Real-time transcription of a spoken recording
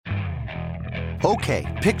Okay,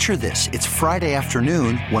 picture this. It's Friday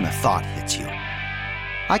afternoon when a thought hits you.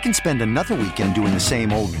 I can spend another weekend doing the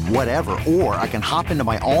same old whatever, or I can hop into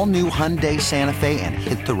my all-new Hyundai Santa Fe and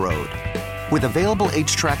hit the road. With available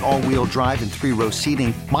H-Track all-wheel drive and 3-row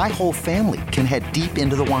seating, my whole family can head deep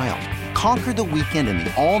into the wild. Conquer the weekend in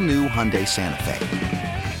the all-new Hyundai Santa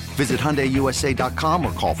Fe. Visit HyundaiUSA.com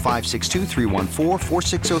or call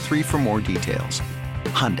 562-314-4603 for more details.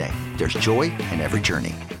 Hyundai, there's joy in every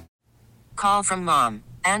journey. Call from mom.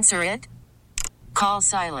 Answer it. Call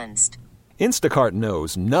silenced. Instacart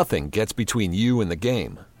knows nothing gets between you and the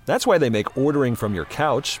game. That's why they make ordering from your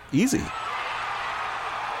couch easy.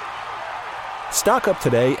 Stock up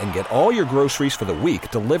today and get all your groceries for the week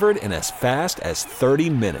delivered in as fast as 30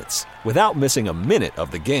 minutes without missing a minute of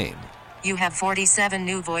the game. You have 47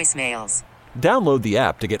 new voicemails. Download the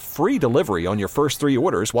app to get free delivery on your first 3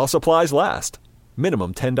 orders while supplies last.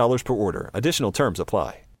 Minimum $10 per order. Additional terms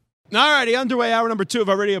apply. All righty, underway hour number 2 of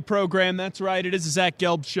our radio program. That's right, it is the Zach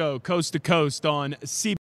Gelb Show, coast to coast on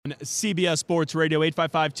CBS Sports Radio,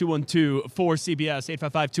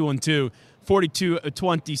 855-212-4CBS,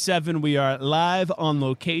 855-212-4227. We are live on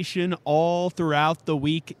location all throughout the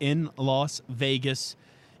week in Las Vegas,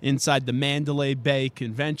 inside the Mandalay Bay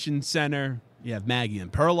Convention Center. You have Maggie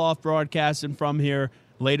and Perloff broadcasting from here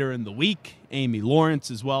later in the week, Amy Lawrence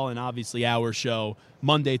as well, and obviously our show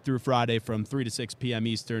Monday through Friday from 3 to 6 p.m.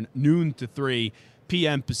 Eastern, noon to 3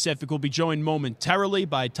 p.m. Pacific. We'll be joined momentarily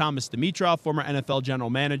by Thomas Dimitroff, former NFL general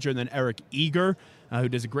manager, and then Eric Eager, who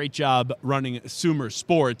does a great job running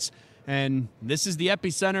SumerSports. And this is the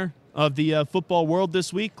epicenter of the football world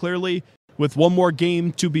this week, clearly with one more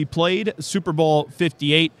game to be played, Super Bowl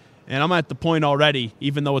 58. And I'm at the point already,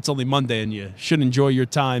 even though it's only Monday, and you should enjoy your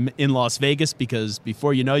time in Las Vegas because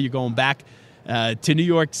before you know, you're going back to New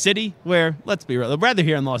York City, where, let's be real, the weather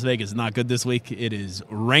here in Las Vegas is not good this week. It is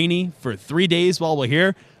rainy for 3 days while we're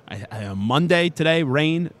here. Monday today,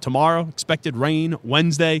 rain. Tomorrow, expected rain.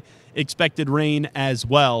 Wednesday, expected rain as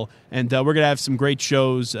well. And we're going to have some great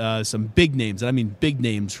shows, some big names, and I mean big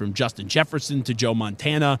names, from Justin Jefferson to Joe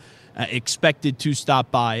Montana, expected to stop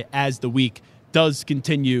by as the week does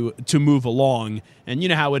continue to move along. And you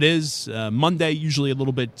know how it is. Monday, usually a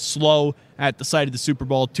little bit slow at the site of the Super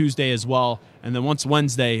Bowl. Tuesday as well. And then once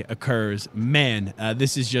Wednesday occurs, man,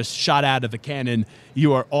 this is just shot out of a cannon.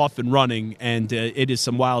 You are off and running, and it is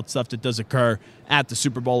some wild stuff that does occur at the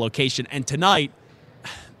Super Bowl location. And tonight,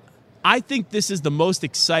 I think this is the most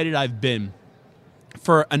excited I've been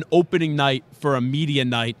for an opening night, for a media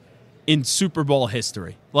night in Super Bowl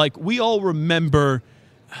history. Like, we all remember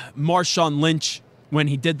Marshawn Lynch when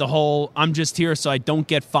he did the whole "I'm just here so I don't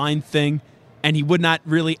get fined" thing, and he would not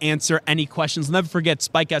really answer any questions. I'll never forget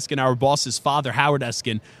Spike Eskin, our boss's father, Howard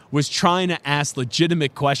Eskin, was trying to ask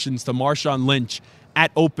legitimate questions to Marshawn Lynch at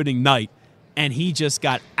opening night, and he just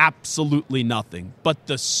got absolutely nothing. But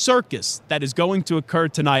the circus that is going to occur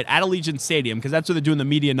tonight at Allegiant Stadium, because that's where they're doing the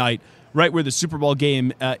media night, right where the Super Bowl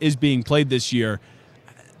game is being played this year,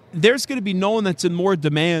 there's going to be no one that's in more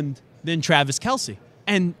demand than Travis Kelce.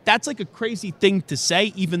 And that's like a crazy thing to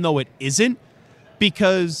say, even though it isn't,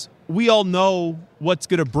 because we all know what's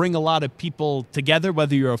going to bring a lot of people together,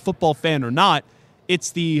 whether you're a football fan or not.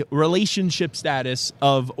 It's the relationship status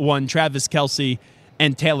of one Travis Kelce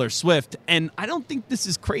and Taylor Swift. And I don't think this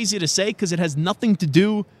is crazy to say because it has nothing to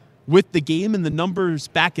do with the game and the numbers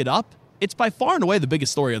back it up. It's by far and away the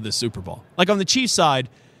biggest story of this Super Bowl. Like on the Chiefs side,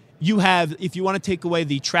 you have, if you want to take away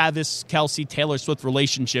the Travis Kelce, Taylor Swift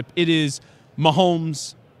relationship, it is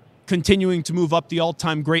Mahomes continuing to move up the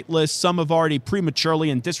all-time great list. Some have already prematurely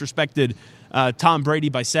and disrespected Tom Brady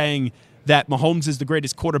by saying that Mahomes is the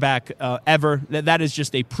greatest quarterback ever. That is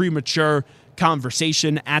just a premature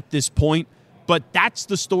conversation at this point. But that's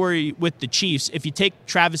the story with the Chiefs. If you take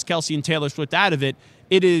Travis Kelce and Taylor Swift out of it,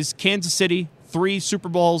 it is Kansas City, 3 Super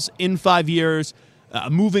Bowls in 5 years,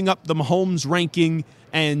 moving up the Mahomes ranking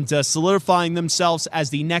and solidifying themselves as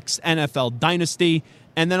the next NFL dynasty.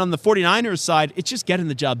 And then on the 49ers side, it's just getting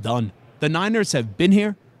the job done. The Niners have been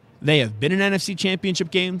here. They have been in NFC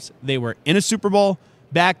Championship games. They were in a Super Bowl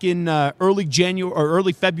back in early January or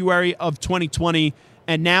early February of 2020.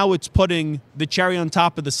 And now it's putting the cherry on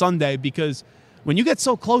top of the sundae, because when you get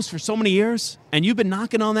so close for so many years and you've been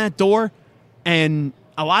knocking on that door, and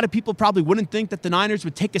a lot of people probably wouldn't think that the Niners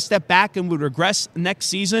would take a step back and would regress next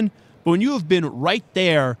season. But when you have been right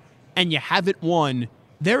there and you haven't won,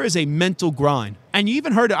 there is a mental grind. And you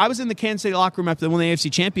even heard it. I was in the Kansas City locker room after they won the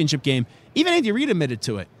AFC Championship game. Even Andy Reid admitted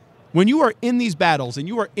to it. When you are in these battles and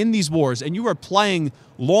you are in these wars and you are playing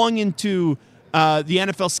long into the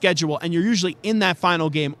NFL schedule and you're usually in that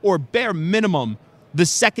final game, or bare minimum the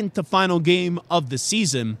second to final game of the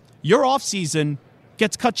season, your offseason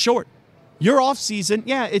gets cut short. Your offseason,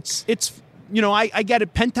 it's I get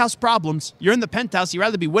it, penthouse problems. You're in the penthouse. You'd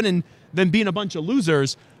rather be winning than being a bunch of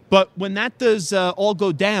losers. But when that does all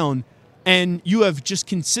go down and you have just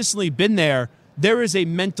consistently been there is a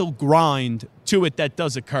mental grind to it that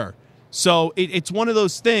does occur. So it's one of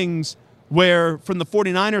those things where from the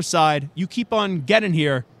 49ers side, you keep on getting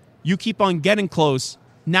here. You keep on getting close.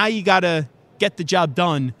 Now you got to get the job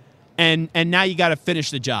done, and now you got to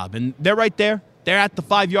finish the job. And they're right there. They're at the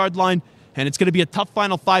 5-yard line, and it's going to be a tough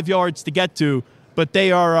final 5 yards to get to, but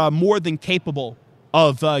they are more than capable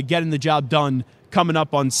of getting the job done coming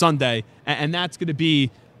up on Sunday, and that's going to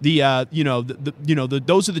be those are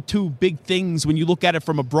the two big things when you look at it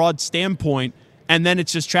from a broad standpoint. And then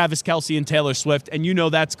it's just Travis Kelce and Taylor Swift, and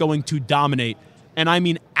that's going to dominate, and I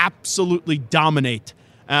mean absolutely dominate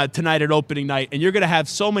tonight at opening night. And you're going to have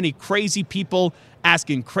so many crazy people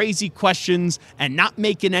asking crazy questions and not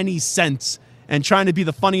making any sense and trying to be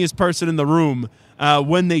the funniest person in the room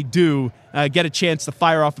when they do get a chance to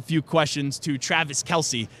fire off a few questions to Travis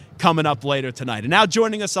Kelce coming up later tonight. And now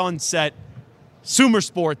joining us on set,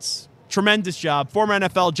 SumerSports, tremendous job, former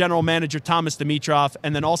NFL general manager Thomas Dimitroff,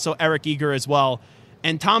 and then also Eric Eager as well.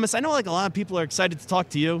 And Thomas, I know a lot of people are excited to talk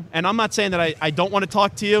to you, and I'm not saying that I don't want to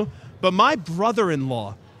talk to you, but my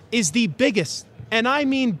brother-in-law is the biggest, and I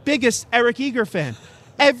mean biggest, Eric Eager fan.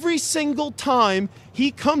 Every single time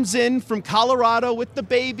he comes in from Colorado with the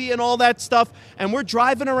baby and all that stuff, and we're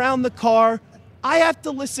driving around the car, I have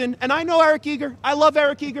to listen. And I know Eric Eager. I love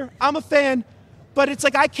Eric Eager. I'm a fan. But it's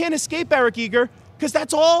like I can't escape Eric Eager because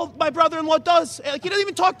that's all my brother-in-law does. Like, he doesn't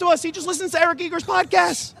even talk to us. He just listens to Eric Eager's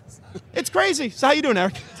podcast. It's crazy. So how you doing,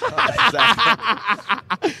 Eric?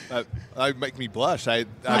 That make me blush. You're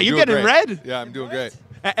getting red? Yeah, I'm doing great.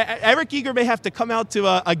 Eric Eager may have to come out to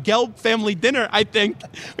a Gelb family dinner, I think.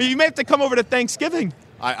 You may have to come over to Thanksgiving.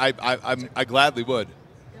 I gladly would.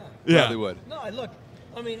 Yeah. Gladly would. No, look,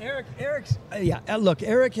 I mean, Eric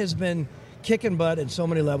has been kicking butt at so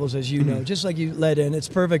many levels, as you know, just like you led in. It's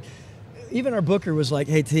perfect. Even our booker was like,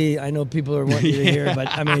 hey, T, I know people are wanting you to hear, but,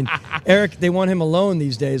 I mean, Eric, they want him alone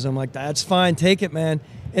these days. I'm like, that's fine. Take it, man.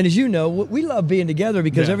 And as you know, we love being together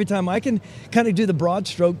because every time I can kind of do the broad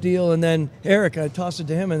stroke deal, and then Eric, I toss it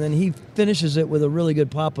to him, and then he finishes it with a really good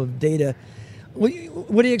pop of data. What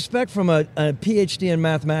do you expect from a PhD in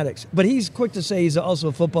mathematics? But he's quick to say he's also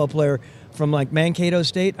a football player from like Mankato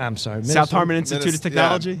State. I'm sorry, Minnesota. South Harmon Institute of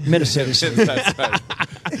Technology? Yeah. Minnesota State. That's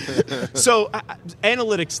right. So,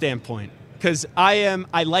 analytics standpoint, because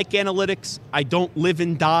I like analytics. I don't live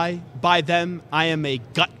and die by them. I am a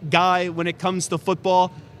gut guy when it comes to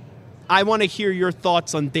football. I want to hear your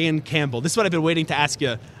thoughts on Dan Campbell. This is what I've been waiting to ask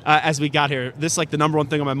you as we got here. This is like the number one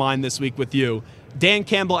thing on my mind this week with you. Dan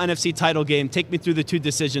Campbell, NFC title game. Take me through the two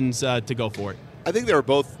decisions to go for it. I think they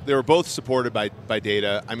were both supported by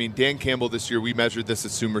data. I mean, Dan Campbell this year, we measured this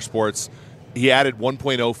at SumerSports. He added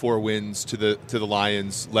 1.04 wins to the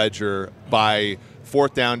Lions ledger by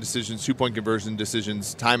fourth down decisions, 2-point conversion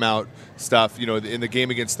decisions, timeout stuff. You know, in the game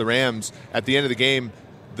against the Rams, at the end of the game,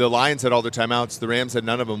 the Lions had all their timeouts. The Rams had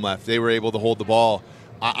none of them left. They were able to hold the ball.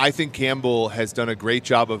 I think Campbell has done a great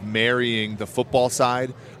job of marrying the football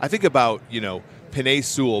side. I think about, Penei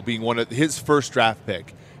Sewell being one of his first draft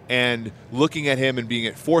pick and looking at him and being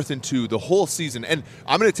at 4th and 2 the whole season. And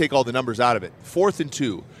I'm going to take all the numbers out of it. 4th and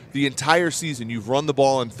 2. The entire season, you've run the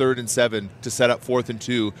ball on 3rd and 7 to set up 4th and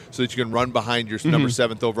 2 so that you can run behind your number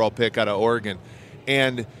 7th overall pick out of Oregon.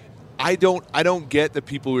 And I don't get the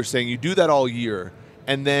people who are saying you do that all year,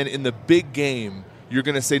 and then in the big game, you're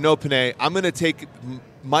going to say, no, Penei, I'm going to take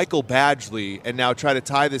Michael Badgley and now try to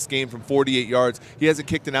tie this game from 48 yards. He hasn't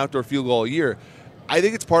kicked an outdoor field goal all year. I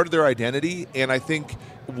think it's part of their identity, and I think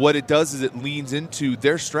what it does is it leans into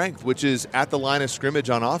their strength, which is at the line of scrimmage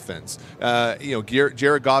on offense.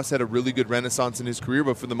 Jared Goff's had a really good renaissance in his career,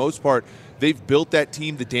 but for the most part, they've built that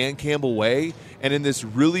team the Dan Campbell way, and in this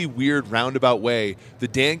really weird roundabout way, the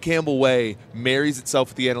Dan Campbell way marries itself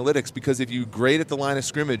with the analytics, because if you're great at the line of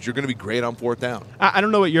scrimmage, you're going to be great on 4th down. I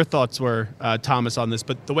don't know what your thoughts were, Thomas, on this,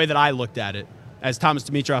 but the way that I looked at it, as Thomas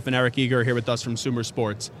Dimitroff and Eric Eager are here with us from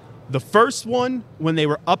SumerSports, the first one, when they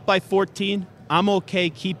were up by 14, I'm okay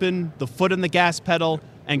keeping the foot on the gas pedal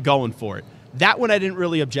and going for it. That one I didn't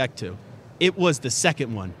really object to. It was the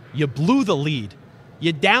second one. You blew the lead.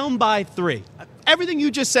 You're down by 3. Everything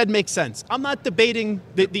you just said makes sense. I'm not debating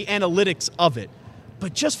the analytics of it.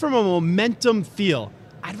 But just from a momentum feel,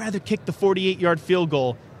 I'd rather kick the 48-yard field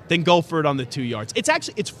goal than go for it on the 2 yards.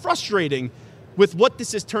 It's frustrating with what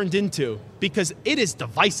this has turned into because it is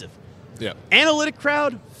divisive. Yeah. Analytic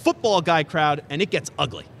crowd, football guy crowd, and it gets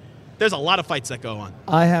ugly. There's a lot of fights that go on.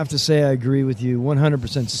 I have to say I agree with you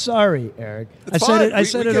 100%. Sorry, Eric. It's I fine. said it. I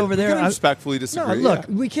said it over there. We can respectfully disagree. No, look,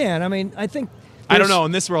 we can. I mean, I think. I don't know.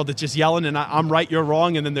 In this world, it's just yelling, and I'm right, you're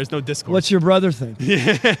wrong, and then there's no discourse. What's your brother think?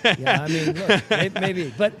 Yeah, I mean, look,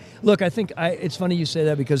 maybe. But look, I think it's funny you say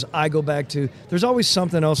that because I go back to there's always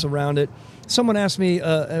something else around it. Someone asked me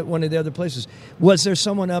at one of the other places, was there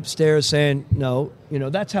someone upstairs saying, no,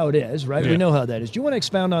 that's how it is, right? Yeah. We know how that is. Do you want to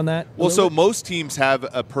expound on that? Well, so most teams have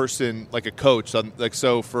a person, like a coach.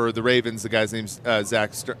 So for the Ravens, the guy's name's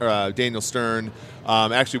Daniel Stern.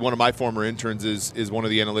 Actually, one of my former interns is one of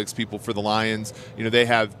the analytics people for the Lions. They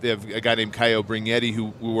have a guy named Caio Brignetti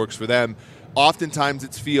who works for them. Oftentimes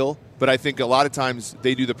it's feel, but I think a lot of times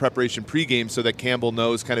they do the preparation pregame so that Campbell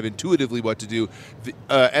knows kind of intuitively what to do.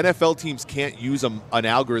 NFL teams can't use an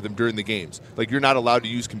algorithm during the games. Like, you're not allowed to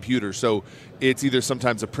use computers. So it's either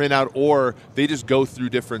sometimes a printout or they just go through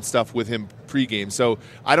different stuff with him pregame. So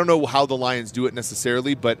I don't know how the Lions do it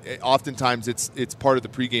necessarily, but oftentimes it's part of the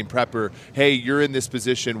pregame prepper. Hey, you're in this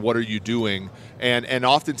position. What are you doing? And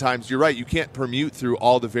oftentimes you're right. You can't permute through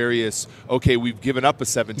all the various, okay, we've given up a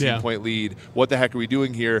 17-point lead. What the heck are we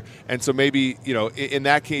doing here? And so maybe, in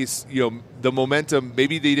that case, the momentum,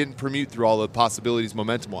 maybe they didn't permute through all the possibilities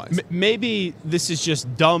momentum-wise. Maybe this is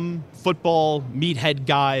just dumb football meathead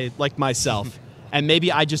guy like myself, and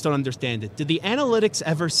maybe I just don't understand it. Did the analytics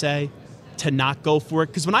ever say to not go for it?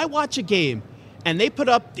 Because when I watch a game and they put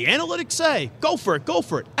up, the analytics say, go for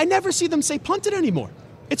it, I never see them say punt it anymore.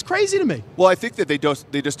 It's crazy to me. Well, I think that they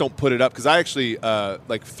just don't put it up because I actually,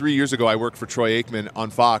 3 years ago, I worked for Troy Aikman on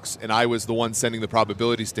Fox, and I was the one sending the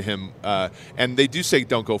probabilities to him. And they do say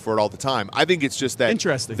don't go for it all the time. I think it's just that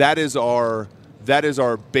interesting. That is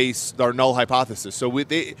our base, our null hypothesis. So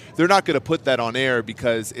they're not going to put that on air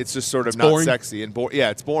because it's just sort of not boring. Sexy and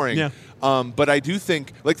it's boring. Yeah. But I do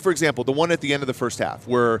think, like, for example, the one at the end of the first half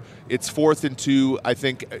where it's 4th and 2, I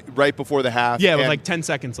think, right before the half. Yeah, with like 10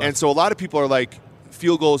 seconds left. And so a lot of people are like,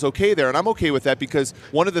 field goal is okay there, and I'm okay with that because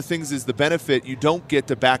one of the things is the benefit, you don't get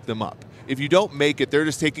to back them up. If you don't make it, they're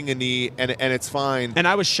just taking a knee, and it's fine. And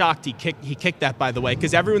I was shocked he kicked that, by the way,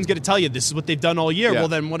 because everyone's going to tell you this is what they've done all year. Yeah. Well,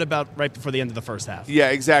 then what about right before the end of the first half? Yeah,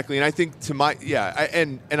 exactly. And I think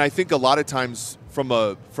I think a lot of times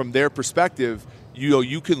from their perspective,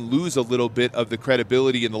 you can lose a little bit of the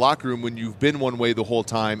credibility in the locker room when you've been one way the whole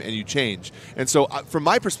time and you change. And so from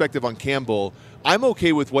my perspective on Campbell, I'm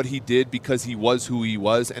okay with what he did because he was who he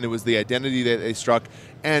was, and it was the identity that they struck.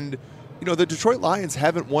 And the Detroit Lions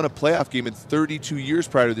haven't won a playoff game in 32 years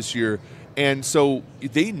prior to this year, and so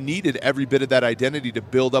they needed every bit of that identity to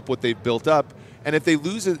build up what they've built up. And if they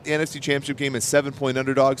lose an NFC Championship game as 7-point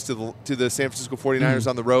underdogs to the San Francisco 49ers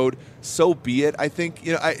on the road, so be it. I think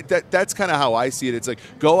that's kind of how I see it. It's like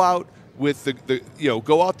go out with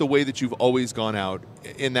go out the way that you've always gone out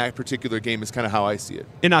in that particular game is kind of how I see it.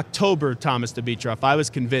 In October, Thomas Dimitroff, I was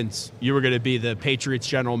convinced you were going to be the Patriots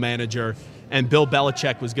general manager and Bill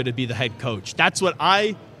Belichick was going to be the head coach. That's what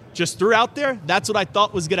I just threw out there. That's what I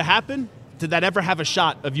thought was going to happen. Did that ever have a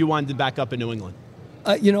shot of you winding back up in New England?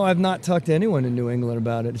 I've not talked to anyone in New England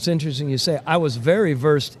about it. It's interesting you say. I was very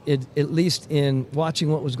versed, at least in watching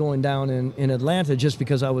what was going down in Atlanta, just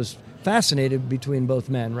because I was fascinated between both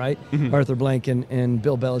men, right? Mm-hmm. Arthur Blank and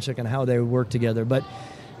Bill Belichick and how they work together. But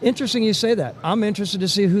interesting you say that. I'm interested to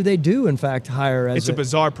see who they do, in fact, hire as It's a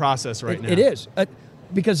bizarre process right now. It is.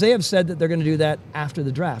 Because they have said that they're going to do that after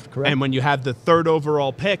the draft, correct? And when you have the 3rd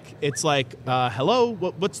overall pick, it's like, hello,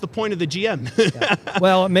 what's the point of the GM? Yeah.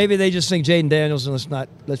 Well, maybe they just think Jaden Daniels and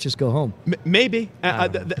let's just go home. Maybe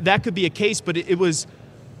that could be a case, but it was.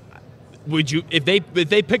 Would you if they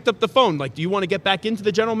picked up the phone? Like, do you want to get back into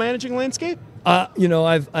the general managing landscape?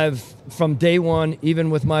 I've from day one,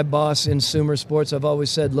 even with my boss in SumerSports, I've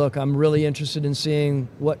always said, look, I'm really interested in seeing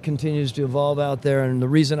what continues to evolve out there. And the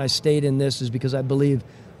reason I stayed in this is because I believe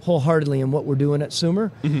wholeheartedly in what we're doing at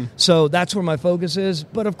Sumer. Mm-hmm. So that's where my focus is.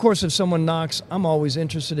 But of course, if someone knocks, I'm always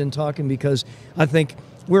interested in talking because I think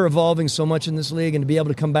we're evolving so much in this league, and to be able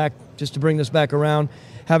to come back, just to bring this back around,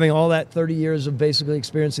 having all that 30 years of basically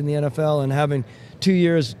experience in the NFL and having 2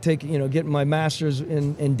 years getting my master's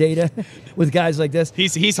in data with guys like this.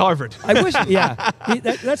 He's Harvard. I wish, yeah.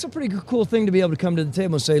 That's a pretty cool thing to be able to come to the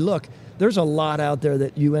table and say, look, there's a lot out there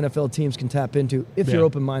that you NFL teams can tap into if you're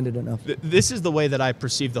open-minded enough. This is the way that I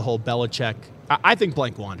perceive the whole Belichick. I think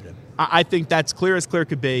Blank wanted him. I think that's clear as clear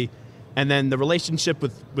could be. And then the relationship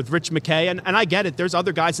with Rich McKay, and I get it. There's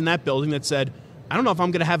other guys in that building that said, I don't know if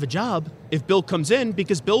I'm going to have a job if Bill comes in,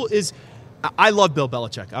 because Bill is – I love Bill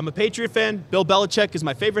Belichick. I'm a Patriot fan. Bill Belichick is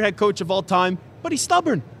my favorite head coach of all time, but he's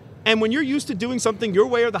stubborn. And when you're used to doing something your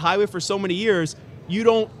way or the highway for so many years, you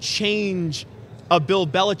don't change of Bill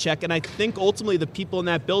Belichick, and I think ultimately the people in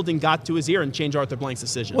that building got to his ear and changed Arthur Blank's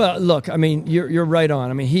decision. Well, look, I mean, you're right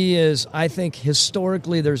on. I mean, he is. I think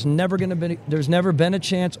historically, there's never been a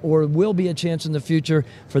chance, or will be a chance in the future,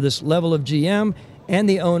 for this level of GM and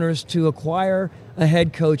the owners to acquire a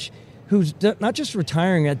head coach who's not just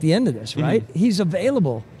retiring at the end of this, right? Mm-hmm. He's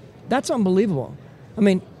available. That's unbelievable. I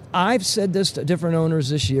mean, I've said this to different owners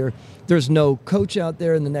this year. There's no coach out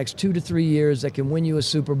there in the next 2 to 3 years that can win you a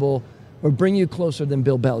Super Bowl or bring you closer than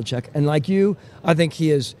Bill Belichick. And like you, I think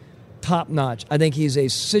he is top-notch. I think he's a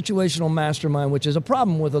situational mastermind, which is a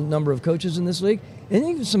problem with a number of coaches in this league, and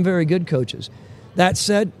even some very good coaches. That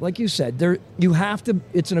said, like you said, you have to.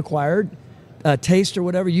 It's an acquired taste or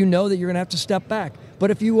whatever. You know that you're going to have to step back.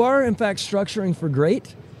 But if you are, in fact, structuring for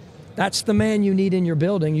great, that's the man you need in your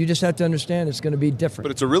building. You just have to understand it's going to be different.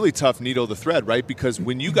 But it's a really tough needle to thread, right? Because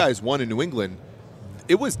when you guys won in New England,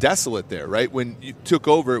 it was desolate there, right? When you took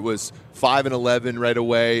over, it was 5-11 right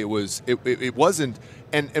away. It wasn't,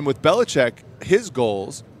 and with Belichick, his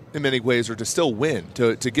goals in many ways are to still win,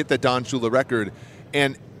 to get that Don Shula record,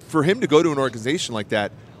 and for him to go to an organization like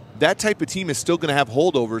that type of team is still going to have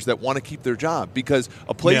holdovers that want to keep their job, because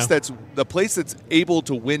a place that's able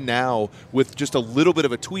to win now with just a little bit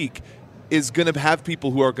of a tweak is going to have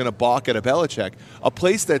people who are going to balk at a Belichick. A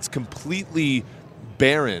place that's completely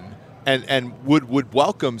barren and would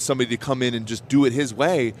welcome somebody to come in and just do it his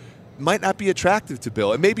way might not be attractive to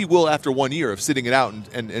Bill. And maybe will after 1 year of sitting it out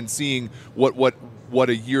and seeing what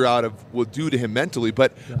a year out of will do to him mentally.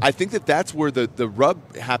 But I think that's where the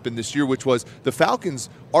rub happened this year, which was the Falcons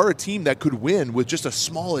are a team that could win with just a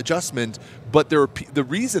small adjustment. But the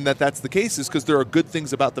reason that's the case is because there are good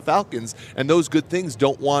things about the Falcons, and those good things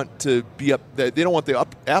don't want to be up. They don't want the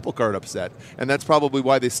apple cart upset, and that's probably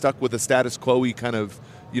why they stuck with a status quo-y kind of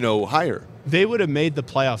hire. They would have made the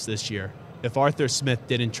playoffs this year if Arthur Smith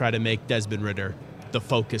didn't try to make Desmond Ridder the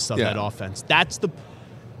focus of that offense. That's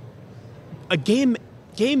a game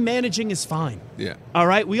managing is fine. Yeah. All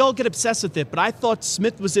right? We all get obsessed with it, but I thought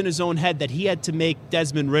Smith was in his own head that he had to make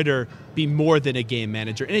Desmond Ridder be more than a game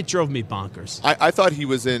manager, and it drove me bonkers. I thought he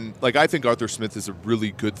was I think Arthur Smith is a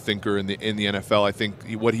really good thinker in the NFL. I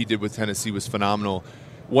think what he did with Tennessee was phenomenal.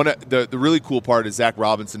 One of the really cool part is Zach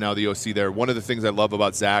Robinson, now the OC there. One of the things I love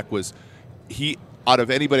about Zach was out of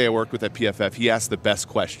anybody I worked with at PFF, he asked the best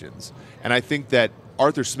questions. And I think that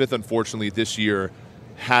Arthur Smith, unfortunately, this year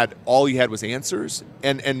all he had was answers,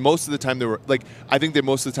 and most of the time they were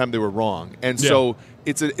most of the time they were wrong. And so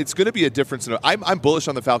it's going to be a difference. I'm bullish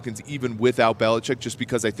on the Falcons even without Belichick, just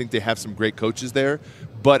because I think they have some great coaches there.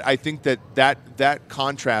 But I think that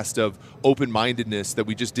contrast of open-mindedness that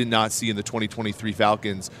we just did not see in the 2023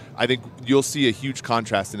 Falcons, I think you'll see a huge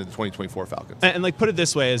contrast in the 2024 Falcons. And put it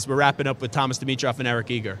this way, as we're wrapping up with Thomas Dimitroff and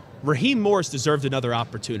Eric Eager, Raheem Morris deserved another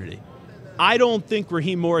opportunity. I don't think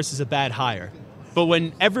Raheem Morris is a bad hire. But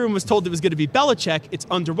when everyone was told it was going to be Belichick, it's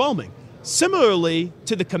underwhelming. Similarly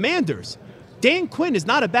to the Commanders, Dan Quinn is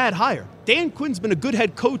not a bad hire. Dan Quinn's been a good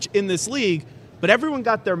head coach in this league, but everyone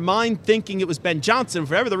got their mind thinking it was Ben Johnson,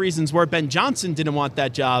 for whatever the reasons were. Ben Johnson didn't want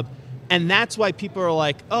that job, and that's why people are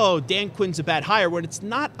like, oh, Dan Quinn's a bad hire, when it's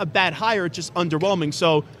not a bad hire, it's just underwhelming.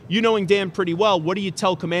 So, you knowing Dan pretty well, what do you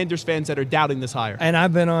tell Commanders fans that are doubting this hire? And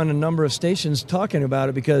I've been on a number of stations talking about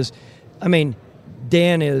it because,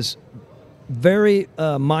 Dan is very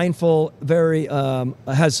mindful, very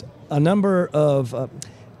has a number of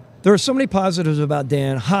there are so many positives about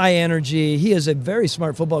Dan. High energy. He is a very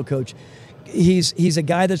smart football coach. He's a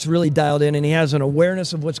guy that's really dialed in, and he has an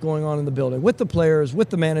awareness of what's going on in the building with the players, with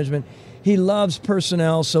the management. He loves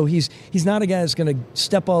personnel, so he's not a guy that's going to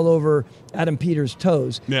step all over Adam Peters'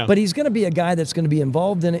 toes. Yeah. But he's going to be a guy that's going to be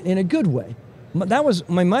involved in it in a good way. That was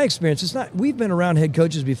my experience. It's not. We've been around head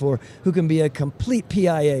coaches before who can be a complete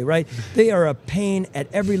PIA, right? They are a pain at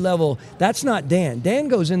every level. That's not Dan. Dan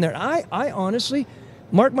goes in there. I honestly,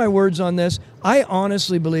 mark my words on this, I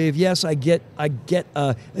honestly believe, yes, I get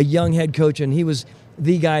a young head coach, and he was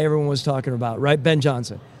the guy everyone was talking about, right? Ben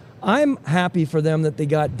Johnson. I'm happy for them that they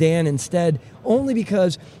got Dan instead, only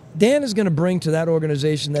because Dan is going to bring to that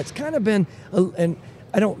organization that's kind of been and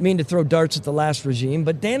I don't mean to throw darts at the last regime,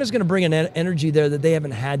 but Dan is going to bring an energy there that they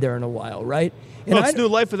haven't had there in a while, right? And it's new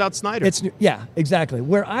life without Snyder. Yeah, exactly.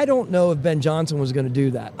 Where I don't know if Ben Johnson was going to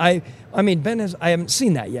do that. I haven't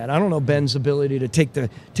seen that yet. I don't know Ben's ability to take the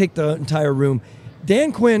entire room.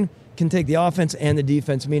 Dan Quinn can take the offense and the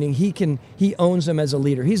defense, meaning he owns them as a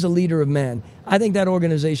leader. He's a leader of men. I think that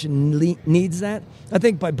organization needs that. I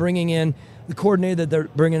think by bringing in the coordinator that they're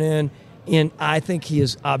bringing in, and I think he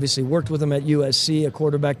has obviously worked with him at USC, a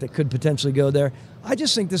quarterback that could potentially go there. I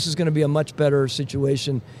just think this is going to be a much better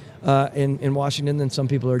situation in Washington than some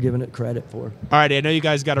people are giving it credit for. All right, I know you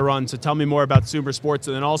guys got to run, so tell me more about SumerSports,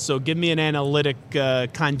 and then also give me an analytic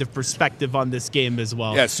kind of perspective on this game as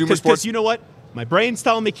well. Yeah, SumerSports. Because you know what? My brain's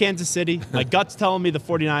telling me Kansas City. My gut's telling me the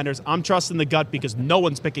 49ers. I'm trusting the gut because no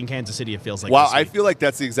one's picking Kansas City, it feels like. Wow, I feel like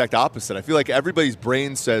that's the exact opposite. I feel like everybody's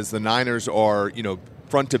brain says the Niners are,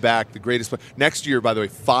 front to back, the greatest. Next year, by the way,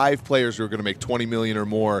 5 players who are going to make $20 million or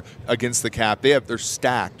more against the cap. They're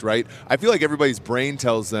stacked, right? I feel like everybody's brain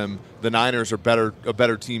tells them the Niners are a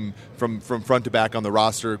better team from front to back on the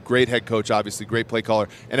roster. Great head coach, obviously, great play caller,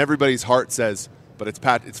 and everybody's heart says, but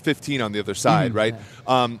it's 15 on the other side, right?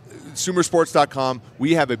 Yeah. SumerSports.com,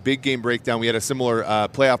 we have a big game breakdown. We had a similar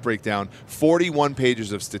playoff breakdown. 41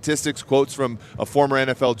 pages of statistics, quotes from a former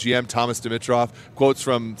NFL GM, Thomas Dimitroff, quotes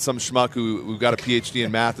from some schmuck who got a PhD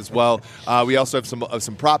in math as well. We also have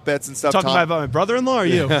some prop bets and stuff. Talking about my brother-in-law or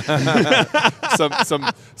you?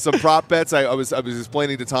 some prop bets. I was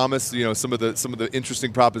explaining to Thomas, some of the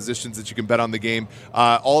interesting propositions that you can bet on the game.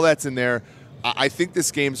 All that's in there. I think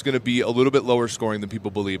this game's going to be a little bit lower scoring than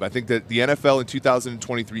people believe. I think that the NFL in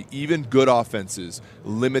 2023, even good offenses,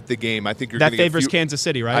 limit the game. I think that favors Kansas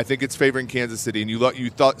City, right? I think it's favoring Kansas City, and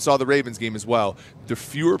you saw the Ravens game as well. The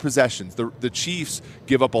fewer possessions, the Chiefs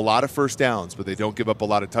give up a lot of first downs, but they don't give up a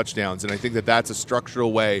lot of touchdowns, and I think that that's a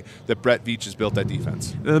structural way that Brett Veach has built that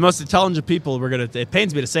defense. The most intelligent people it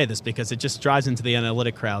pains me to say this because it just drives into the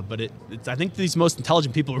analytic crowd, but I think these most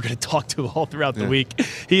intelligent people we're going to talk to all throughout the week.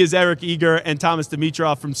 He is Eric Eager and Thomas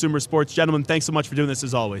Dimitroff from SumerSports. Gentlemen, thanks so much for doing this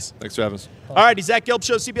as always. Thanks for having us. All righty, Zach Gelb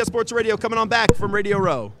Show, CBS Sports Radio, coming on back from Radio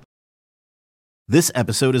Row. This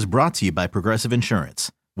episode is brought to you by Progressive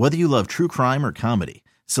Insurance. Whether you love true crime or comedy,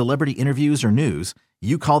 celebrity interviews or news,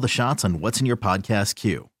 you call the shots on what's in your podcast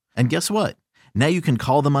queue. And guess what? Now you can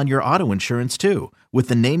call them on your auto insurance too with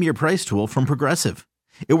the Name Your Price tool from Progressive.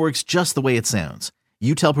 It works just the way it sounds.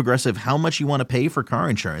 You tell Progressive how much you want to pay for car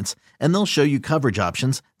insurance, and they'll show you coverage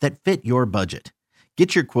options that fit your budget.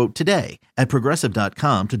 Get your quote today at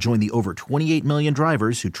Progressive.com to join the over 28 million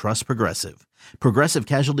drivers who trust Progressive. Progressive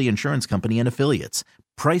Casualty Insurance Company and Affiliates.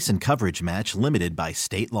 Price and coverage match limited by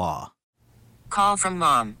state law. Call from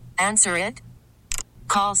mom. Answer it.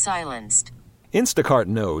 Call silenced. Instacart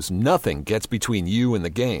knows nothing gets between you and the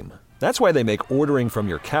game. That's why they make ordering from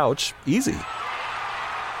your couch easy.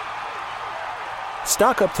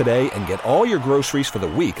 Stock up today and get all your groceries for the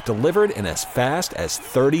week delivered in as fast as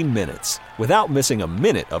 30 minutes without missing a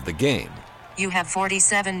minute of the game. You have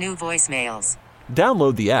 47 new voicemails.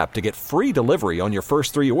 Download the app to get free delivery on your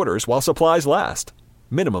first 3 orders while supplies last.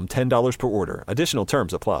 Minimum $10 per order. Additional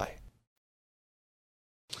terms apply.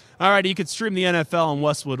 All right, you can stream the NFL on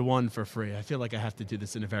Westwood One for free. I feel like I have to do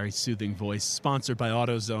this in a very soothing voice. Sponsored by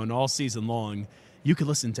AutoZone all season long. You can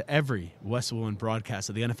listen to every Westwood One broadcast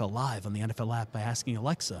of the NFL live on the NFL app by asking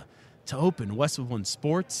Alexa to open Westwood One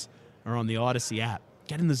Sports or on the Odyssey app.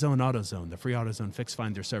 Get in the zone, AutoZone. The free AutoZone Fix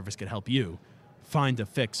Finder service can help you find a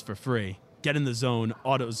fix for free. Get in the zone,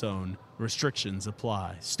 AutoZone. Restrictions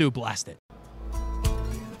apply. Stu, blast it.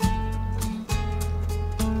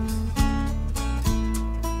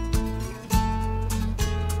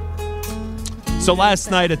 So last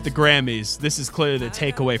night at the Grammys, this is clearly the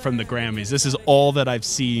takeaway from the Grammys. This is all that I've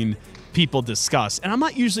seen people discuss. And I'm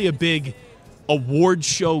not usually a big award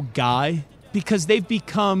show guy because they've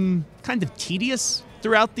become kind of tedious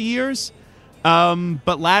throughout the years.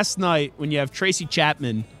 But last night, when you have Tracy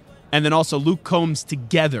Chapman and then also Luke Combs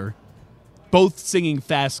together, both singing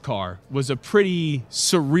Fast Car, was a pretty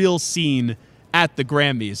surreal scene at the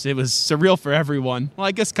Grammys. It was surreal for everyone. Well,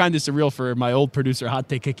 I guess kind of surreal for my old producer, Hot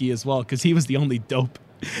Take Hickey, as well, because he was the only dope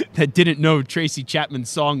that didn't know Tracy Chapman's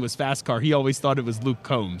song was Fast Car. He always thought it was Luke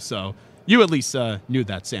Combs. So you at least knew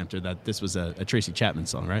that, Samter, that this was a Tracy Chapman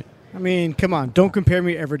song, right? I mean, come on. Don't compare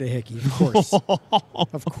me ever to Hickey, of course.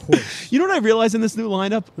 Of course. You know what I realized in this new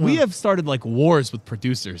lineup? We have started like wars with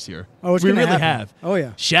producers here. Oh, it's we gonna really happen. have. Oh,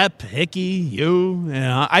 yeah. Shep, Hickey, you.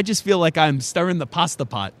 I just feel like I'm stirring the pasta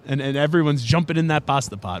pot, and everyone's jumping in that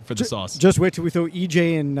pasta pot for the sauce. Just wait till we throw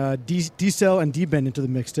EJ and D-Cell and D-Ben into the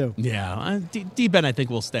mix, too. Yeah, D-Ben I think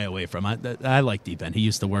we'll stay away from. I like D-Ben. He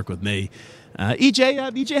used to work with me.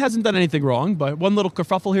 EJ hasn't done anything wrong, but one little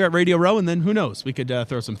kerfuffle here at Radio Row, and then who knows? We could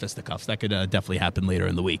throw some fisticuffs. That could definitely happen later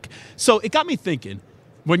in the week. So it got me thinking,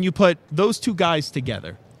 when you put those two guys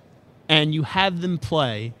together and you have them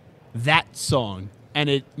play that song and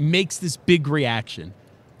it makes this big reaction,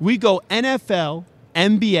 we go NFL,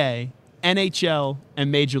 NBA, NHL,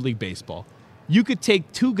 and Major League Baseball. You could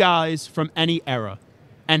take two guys from any era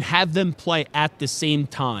and have them play at the same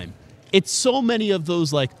time. It's so many of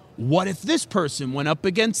those like, what if this person went up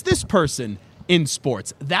against this person in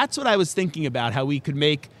sports? That's what I was thinking about, how we could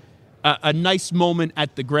make a nice moment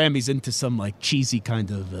at the Grammys into some like cheesy kind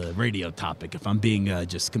of radio topic, if I'm being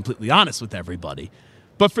just completely honest with everybody.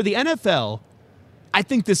 But for the NFL, I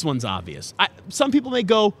think this one's obvious. Some people may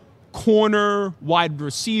go corner, wide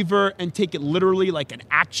receiver, and take it literally like an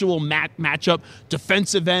actual matchup,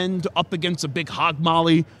 defensive end up against a big hog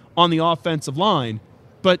molly on the offensive line.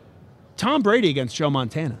 But Tom Brady against Joe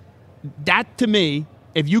Montana, that to me,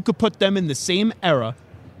 if you could put them in the same era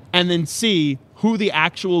and then see who the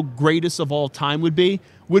actual greatest of all time would be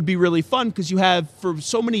really fun, because you have, for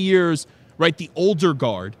so many years, right, the older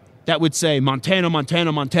guard that would say, Montana,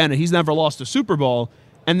 Montana, Montana, he's never lost a Super Bowl.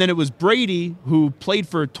 And then it was Brady, who played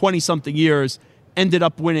for 20-something years, ended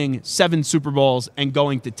up winning 7 Super Bowls and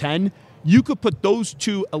going to 10. You could put those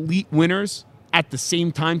two elite winners at the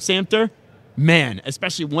same time, Samter. Man,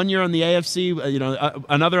 especially one year on the AFC,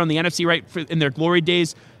 another on the NFC, right, in their glory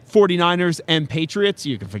days, 49ers and Patriots.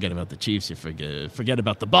 You can forget about the Chiefs. You forget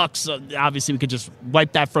about the Bucs. Obviously, we could just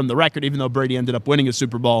wipe that from the record, even though Brady ended up winning a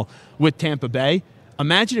Super Bowl with Tampa Bay.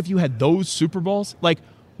 Imagine if you had those Super Bowls. Like,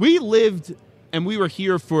 we lived and we were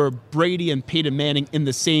here for Brady and Peyton Manning in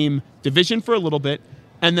the same division for a little bit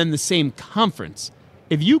and then the same conference.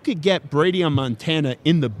 If you could get Brady and Montana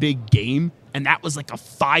in the big game, and that was like a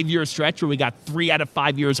 5-year stretch where we got 3 out of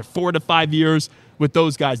 5 years or 4 out of 5 years with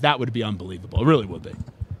those guys, that would be unbelievable. It really would be.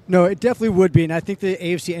 No, it definitely would be, and I think the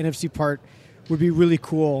AFC, NFC part would be really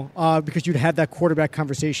cool because you'd have that quarterback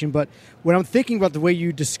conversation. But when I'm thinking about the way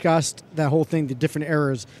you discussed that whole thing, the different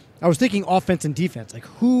eras, I was thinking offense and defense. Like,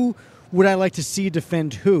 who would I like to see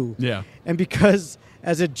defend who? Yeah. And because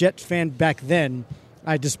as a Jets fan back then,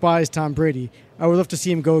 I despised Tom Brady, I would love to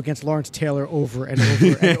see him go against Lawrence Taylor over and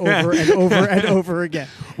over and over and over and over again.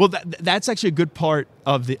 Well, that's actually a good part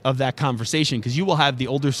of that conversation, because you will have the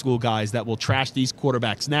older school guys that will trash these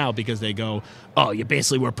quarterbacks now because they go, oh, you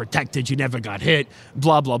basically were protected, you never got hit,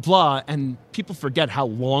 blah, blah, blah. And people forget how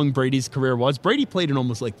long Brady's career was. Brady played in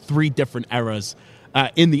almost like 3 different eras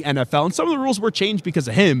in the NFL, and some of the rules were changed because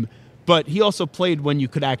of him. But he also played when you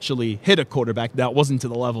could actually hit a quarterback. That wasn't to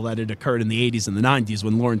the level that it occurred in the 80s and the 90s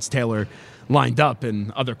when Lawrence Taylor lined up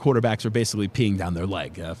and other quarterbacks were basically peeing down their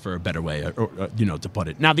leg, for a better way, to put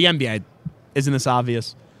it. Now, the NBA, isn't this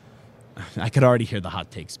obvious? I could already hear the hot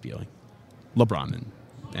takes spewing. LeBron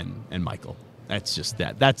and Michael. That's just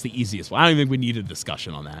that. That's the easiest one. I don't even think we need a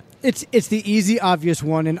discussion on that. It's the easy, obvious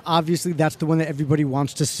one, and obviously that's the one that everybody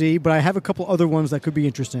wants to see. But I have a couple other ones that could be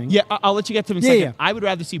interesting. Yeah, I'll let you get to them in a second. Yeah. I would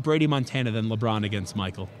rather see Brady Montana than LeBron against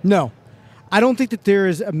Michael. No. I don't think that there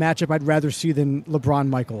is a matchup I'd rather see than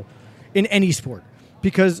LeBron-Michael in any sport.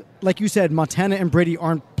 Because, like you said, Montana and Brady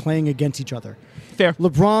aren't playing against each other. Fair.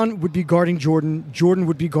 LeBron would be guarding Jordan. Jordan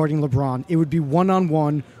would be guarding LeBron. It would be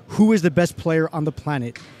one-on-one. Who is the best player on the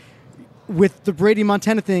planet? With the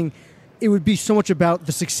Brady-Montana thing, it would be so much about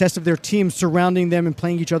the success of their team surrounding them and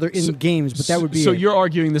playing each other in games, but that would be So it. You're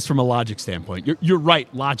arguing this from a logic standpoint. You're right,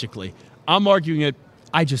 logically. I'm arguing it,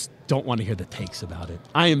 I just don't want to hear the takes about it.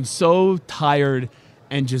 I am so tired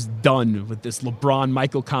and just done with this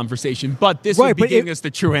LeBron-Michael conversation, but this would be giving us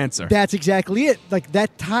the true answer. That's exactly it. Like,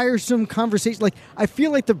 that tiresome conversation. Like, I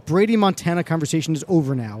feel like the Brady-Montana conversation is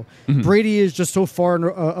over now. Mm-hmm. Brady is just so far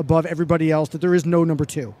above everybody else that there is no number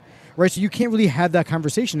 2. Right, so you can't really have that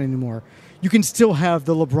conversation anymore. You can still have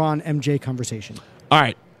the LeBron-MJ conversation. All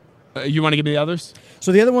right. You want to give me the others?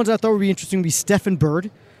 So the other ones I thought would be interesting would be Steph and Bird.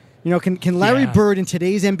 Can Larry Bird in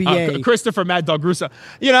today's NBA... Christopher Mad Dog Russo.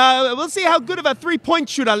 We'll see how good of a three-point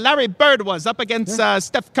shooter Larry Bird was up against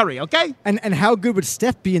Steph Curry, okay? And how good would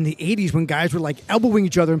Steph be in the 80s when guys were, like, elbowing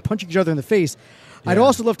each other and punching each other in the face? Yeah. I'd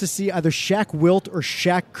also love to see either Shaq Wilt or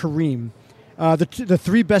Shaq Kareem. The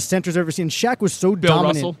 3 best centers I've ever seen. Shaq was so Bill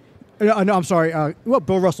dominant. Russell? No, I'm sorry.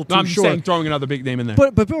 Bill Russell, too, no, I'm just saying throwing another big name in there.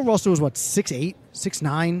 But Bill Russell was, 6'8",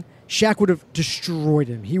 6'9"? Shaq would have destroyed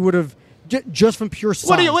him. He would have, just from pure size.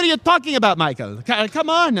 What are you talking about, Michael? Come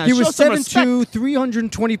on. He was 7'2",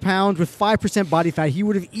 320 pounds with 5% body fat. He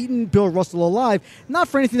would have eaten Bill Russell alive. Not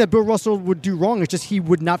for anything that Bill Russell would do wrong. It's just he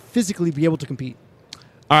would not physically be able to compete.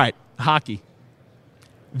 All right, hockey.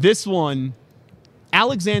 This one,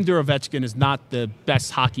 Alexander Ovechkin is not the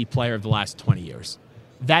best hockey player of the last 20 years.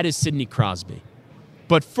 That is Sidney Crosby.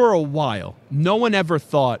 But for a while, no one ever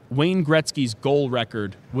thought Wayne Gretzky's goal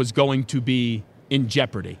record was going to be in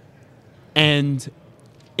jeopardy. And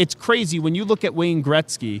it's crazy when you look at Wayne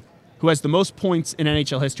Gretzky, who has the most points in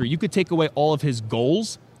NHL history. You could take away all of his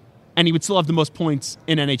goals, and he would still have the most points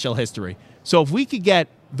in NHL history. So if we could get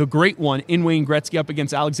the great one in Wayne Gretzky up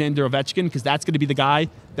against Alexander Ovechkin, because that's going to be the guy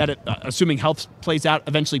that, assuming health plays out,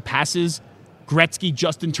 eventually passes Gretzky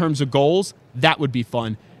just in terms of goals, that would be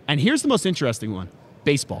fun. And here's the most interesting one,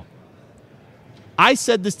 baseball. I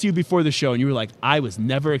said this to you before the show, and you were like, I was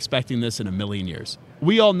never expecting this in a million years.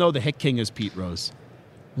 We all know the hit king is Pete Rose.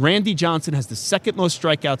 Randy Johnson has the second most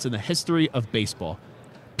strikeouts in the history of baseball.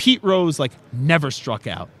 Pete Rose, never struck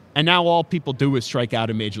out. And now all people do is strike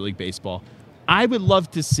out in Major League Baseball. I would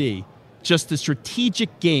love to see just a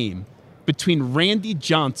strategic game between Randy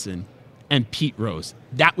Johnson and Pete Rose.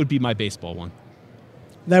 That would be my baseball one.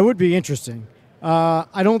 That would be interesting.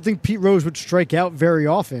 I don't think Pete Rose would strike out very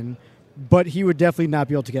often, but he would definitely not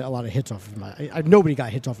be able to get a lot of hits off of him. Nobody got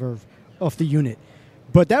hits off the unit.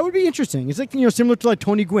 But that would be interesting. It's similar to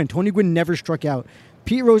Tony Gwynn. Tony Gwynn never struck out.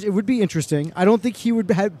 Pete Rose, it would be interesting. I don't think he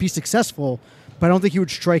would be successful, but I don't think he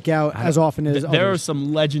would strike out as often as others. There are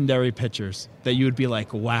some legendary pitchers that you would be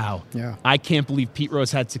like, wow, yeah. I can't believe Pete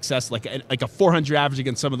Rose had success, like a 400 average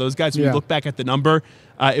against some of those guys. When you look back at the number,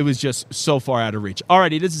 it was just so far out of reach. All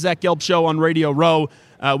righty, this is Zach Gelb Show on Radio Row.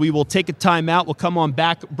 We will take a timeout. We'll come on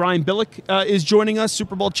back. Brian Billick is joining us,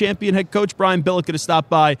 Super Bowl champion head coach. Brian Billick going to stop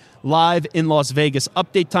by live in Las Vegas.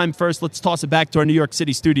 Update time first. Let's toss it back to our New York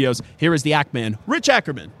City studios. Here is the Ackman, Rich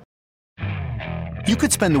Ackerman. You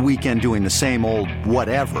could spend the weekend doing the same old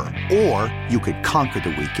whatever, or you could conquer the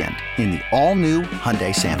weekend in the all-new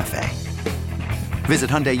Hyundai Santa Fe.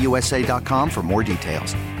 Visit HyundaiUSA.com for more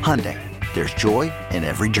details. Hyundai, there's joy in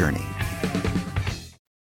every journey.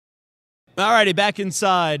 All righty, back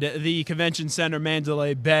inside the Convention Center,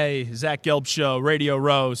 Mandalay Bay. Zach Gelb Show, Radio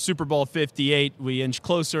Row, Super Bowl 58. We inch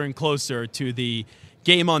closer and closer to the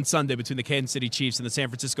game on Sunday between the Kansas City Chiefs and the San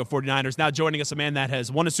Francisco 49ers. Now joining us, a man that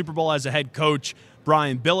has won a Super Bowl as a head coach,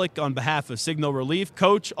 Brian Billick, on behalf of Signal Relief.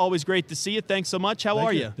 Coach, always great to see you. Thanks so much. How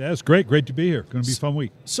are you? That's great. Great to be here. Going to be a fun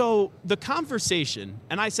week. So the conversation,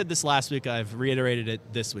 and I said this last week, I've reiterated it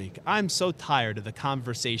this week, I'm so tired of the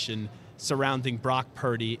conversation surrounding Brock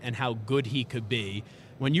Purdy and how good he could be.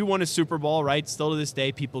 When you won a Super Bowl, right, still to this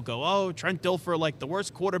day, people go, oh, Trent Dilfer, the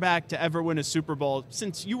worst quarterback to ever win a Super Bowl.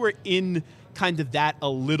 Since you were in kind of that a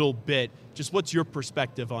little bit, just what's your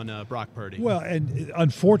perspective on Brock Purdy? Well, and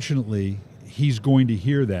unfortunately, he's going to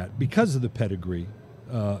hear that because of the pedigree.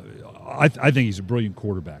 I think he's a brilliant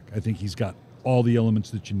quarterback. I think he's got all the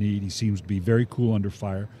elements that you need. He seems to be very cool under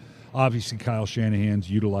fire. Obviously, Kyle Shanahan's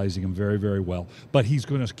utilizing him very, very well. But he's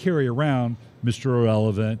going to carry around Mr.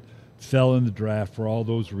 Irrelevant, fell in the draft for all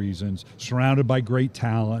those reasons, surrounded by great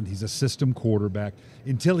talent. He's a system quarterback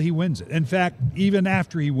until he wins it. In fact, even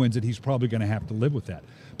after he wins it, he's probably going to have to live with that.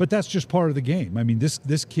 But that's just part of the game. I mean,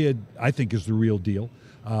 this kid, I think, is the real deal.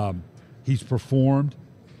 He's performed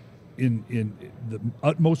in the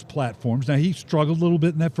utmost platforms. Now, he struggled a little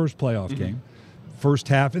bit in that first playoff game. First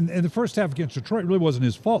half, and the first half against Detroit really wasn't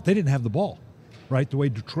his fault. They didn't have the ball, right? The way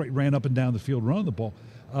Detroit ran up and down the field running the ball.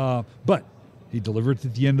 But he delivered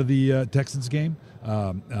at the end of the Texans game.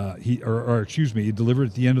 He delivered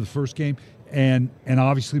at the end of the first game, and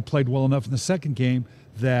obviously played well enough in the second game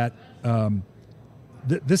that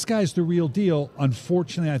this guy's the real deal.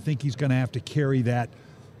 Unfortunately, I think he's going to have to carry that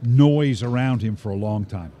noise around him for a long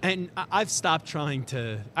time. And I've stopped trying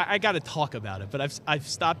to – I got to talk about it, but I've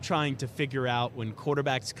stopped trying to figure out when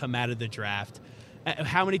quarterbacks come out of the draft,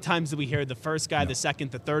 how many times do we hear the first guy, the second,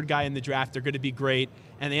 the third guy in the draft are going to be great,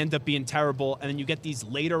 and they end up being terrible, and then you get these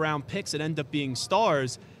later-round picks that end up being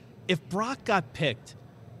stars. If Brock got picked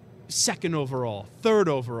second overall, third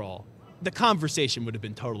overall, the conversation would have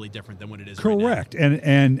been totally different than what it is Correct. right now.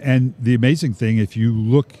 And the amazing thing, if you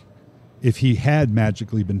look – if he had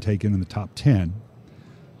magically been taken in the top 10,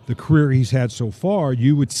 the career he's had so far,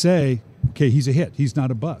 you would say, okay, he's a hit. He's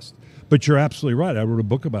not a bust. But you're absolutely right. I wrote a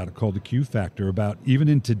book about it called The Q Factor, about even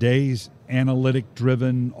in today's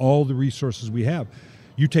analytic-driven, all the resources we have,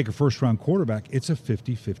 you take a first-round quarterback, it's a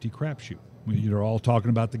 50-50 crapshoot. You're all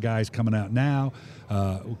talking about the guys coming out now,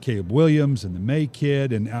 Caleb Williams and the May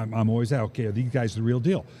kid, and I'm always out, okay, are these guys the real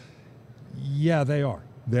deal? Yeah, they are.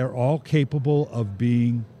 They're all capable of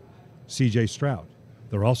being C.J. Stroud.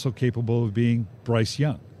 They're also capable of being Bryce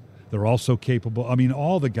Young. They're also capable,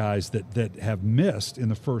 all the guys that have missed in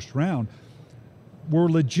the first round were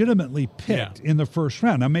legitimately picked in the first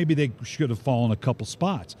round. Now, maybe they should have fallen a couple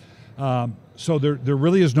spots. So there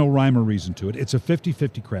really is no rhyme or reason to it. It's a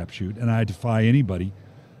 50-50 crapshoot, and I defy anybody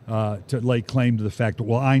to lay claim to the fact that,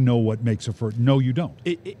 well, I know what makes a first. No, you don't.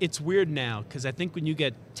 It's weird now because I think when you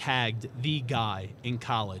get tagged the guy in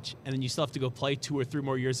college and then you still have to go play 2 or 3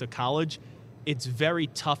 more years of college, it's very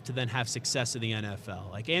tough to then have success in the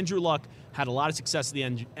NFL. Like Andrew Luck had a lot of success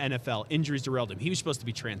in the NFL. Injuries derailed him. He was supposed to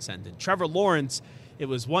be transcendent. Trevor Lawrence, it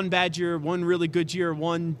was one bad year, one really good year,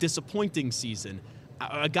 one disappointing season.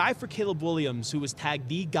 A guy for Caleb Williams who was tagged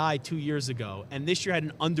the guy 2 years ago and this year had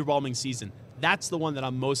an underwhelming season. That's the one that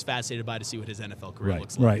I'm most fascinated by to see what his NFL career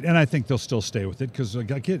looks like. Right, and I think they'll still stay with it because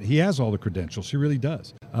he has all the credentials. He really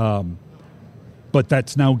does. But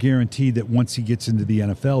that's now guaranteed that once he gets into the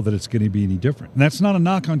NFL that it's going to be any different. And that's not a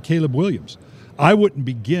knock on Caleb Williams. I wouldn't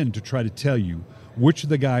begin to try to tell you which of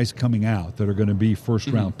the guys coming out that are going to be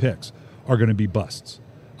first-round picks are going to be busts.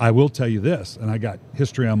 I will tell you this, and I got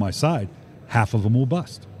history on my side, half of them will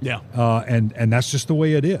bust. Yeah. And that's just the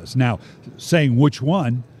way it is. Now, saying which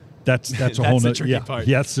one, that's a whole the tricky part.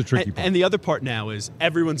 Yeah, that's the tricky part. And the other part now is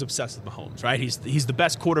everyone's obsessed with Mahomes, right? He's the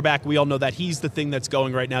best quarterback. We all know that. He's the thing that's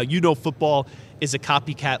going right now. Football is a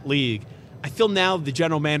copycat league. I feel now the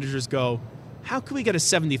general managers go, how can we get a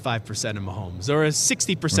 75% in Mahomes or a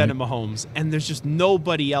 60% in Mahomes? And there's just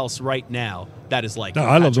nobody else right now that is like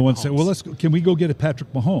I love the ones saying, well, can we go get a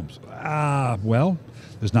Patrick Mahomes? Well,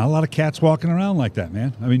 there's not a lot of cats walking around like that,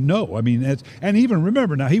 man. I mean, no. I mean, and even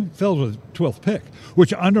remember now, he fell to the 12th pick,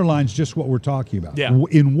 which underlines just what we're talking about. Yeah.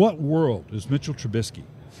 In what world does Mitchell Trubisky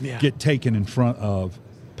get taken in front of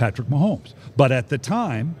Patrick Mahomes? But at the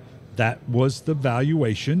time, that was the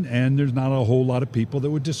valuation, and there's not a whole lot of people that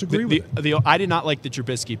would disagree with it. I did not like the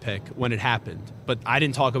Trubisky pick when it happened, but I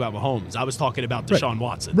didn't talk about Mahomes. I was talking about Deshaun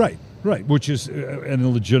Watson. Right, which is an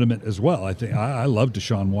illegitimate as well. I think I love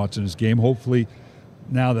Deshaun Watson's game. Hopefully,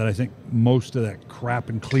 now that I think most of that crap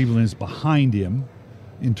in Cleveland is behind him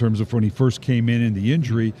in terms of when he first came in the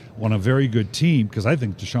injury on a very good team, because I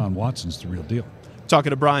think Deshaun Watson's the real deal. Talking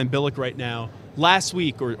to Brian Billick right now. Last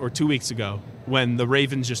week or 2 weeks ago, when the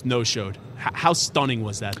Ravens just no-showed, how stunning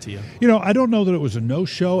was that to you? I don't know that it was a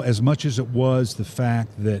no-show as much as it was the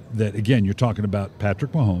fact that again, you're talking about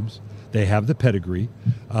Patrick Mahomes. They have the pedigree.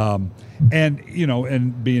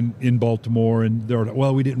 And being in Baltimore, and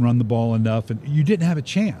we didn't run the ball enough, and you didn't have a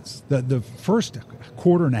chance. The first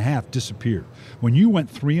quarter and a half disappeared. When you went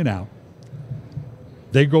 3 and out,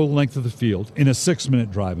 they go the length of the field in a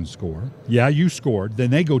 6-minute drive and score. Yeah, you scored. Then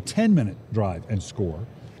they go 10-minute drive and score,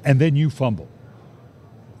 and then you fumble.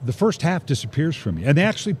 The first half disappears from you. And they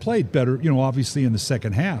actually played better, obviously in the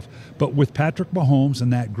second half. But with Patrick Mahomes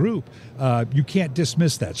and that group, you can't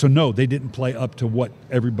dismiss that. So, no, they didn't play up to what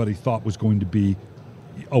everybody thought was going to be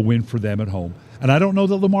a win for them at home. And I don't know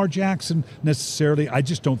that Lamar Jackson necessarily, I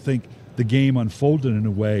just don't think the game unfolded in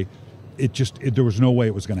a way, there was no way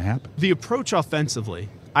it was going to happen. The approach offensively,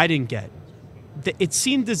 I didn't get. It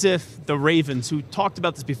seemed as if the Ravens, who talked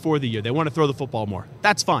about this before the year, they want to throw the football more.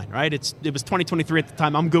 That's fine, right? It was 2023 at the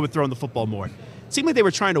time. I'm good with throwing the football more. It seemed like they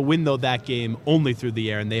were trying to win, though, that game only through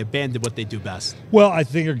the air, and they abandoned what they do best. Well, I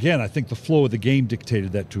think the flow of the game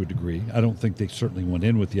dictated that to a degree. I don't think they certainly went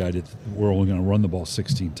in with the idea that we're only going to run the ball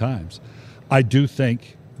 16 times. I do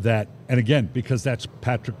think that, and again, because that's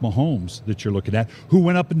Patrick Mahomes that you're looking at, who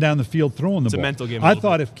went up and down the field throwing the ball. It's a mental game. I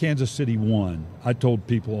thought if Kansas City won, I told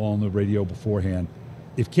people on the radio beforehand,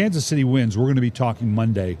 if Kansas City wins, we're going to be talking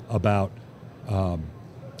Monday about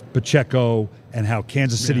Pacheco and how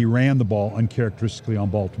Kansas City ran the ball uncharacteristically on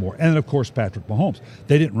Baltimore. And, of course, Patrick Mahomes.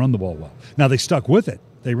 They didn't run the ball well. Now, they stuck with it.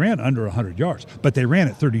 They ran under 100 yards, but they ran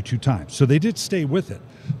it 32 times. So they did stay with it.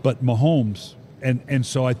 But Mahomes, and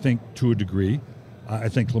so I think to a degree, I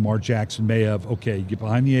think Lamar Jackson may have, get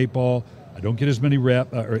behind the 8 ball. I don't get as many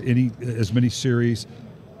as many series.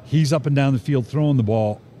 He's up and down the field throwing the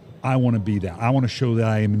ball. I want to be that. I want to show that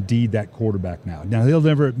I am indeed that quarterback now. Now, he'll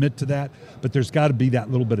never admit to that, but there's got to be that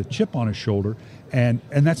little bit of chip on his shoulder, and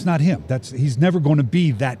that's not him. He's never going to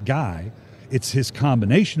be that guy. It's his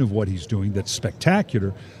combination of what he's doing that's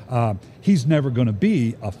spectacular. He's never going to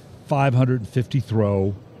be a 550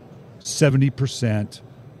 throw, 70%,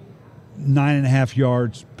 9.5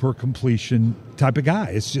 yards per completion type of guy.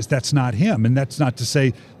 It's just that's not him, and that's not to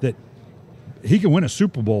say that he can win a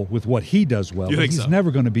Super Bowl with what he does well, but he's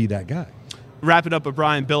never going to be that guy. Wrap it up with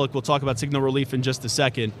Brian Billick. We'll talk about Signal Relief in just a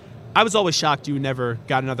second. I was always shocked you never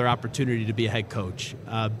got another opportunity to be a head coach.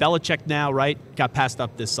 Belichick now, right, got passed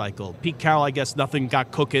up this cycle. Pete Carroll, I guess nothing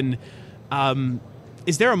got cooking.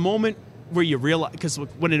 Is there a moment where you realize, because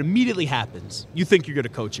when it immediately happens, you think you're going to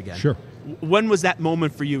coach again? Sure. When was that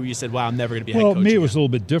moment for you where you said, wow, I'm never going to be a head coach Well, me, again? it was a little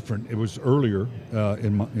bit different. It was earlier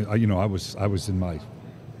in my, I was in my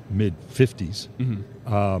mid-50s.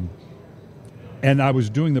 Mm-hmm. And I was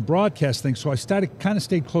doing the broadcast thing, so I kind of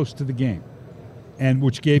stayed close to the game, and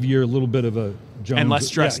which gave you a little bit of a Jones. And less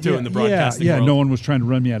stress, too, in the broadcasting world. No one was trying to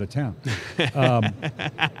run me out of town.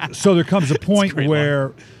 So there comes a point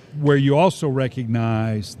where you also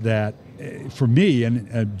recognize that, for me,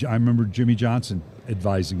 and I remember Jimmy Johnson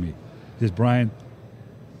advising me, is Brian,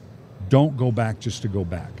 don't go back just to go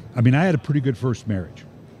back. I mean, I had a pretty good first marriage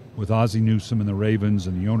with Ozzie Newsome and the Ravens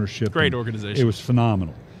and the ownership. Great organization. It was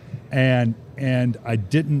phenomenal. and I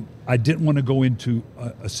didn't want to go into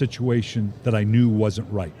a situation that I knew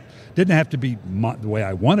wasn't right. Didn't have to be the way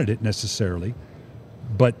I wanted it necessarily,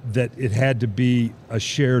 but that it had to be a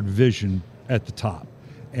shared vision at the top.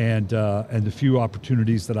 And the few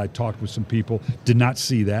opportunities that I talked with some people did not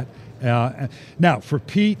see that. Now for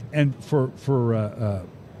Pete and for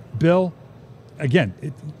Bill, again,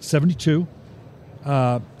 72.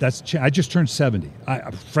 I just turned 70.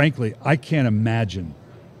 Frankly, I can't imagine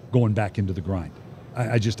going back into the grind.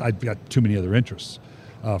 I've got too many other interests,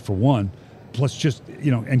 for one. Plus, just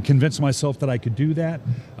and convince myself that I could do that.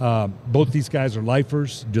 Both these guys are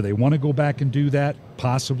lifers. Do they want to go back and do that?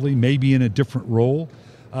 Possibly, maybe in a different role.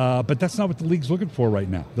 But that's not what the league's looking for right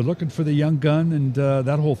now. They're looking for the young gun and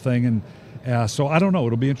that whole thing. And so I don't know.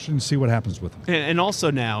 It'll be interesting to see what happens with him. And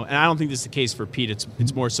also now, and I don't think this is the case for Pete,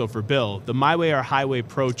 it's more so for Bill, the My Way or Highway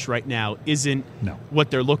approach right now isn't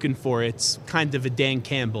what they're looking for. It's kind of a Dan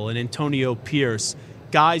Campbell, an Antonio Pierce,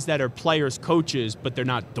 guys that are players, coaches, but they're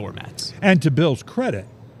not doormats. And to Bill's credit,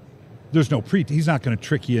 there's no he's not going to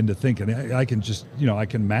trick you into thinking. I can just, I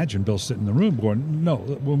can imagine Bill sitting in the room going, no,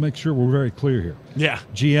 we'll make sure we're very clear here. Yeah.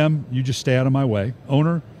 GM, you just stay out of my way.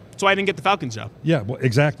 Owner. That's why I didn't get the Falcons job. Yeah, well,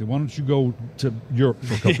 exactly. Why don't you go to Europe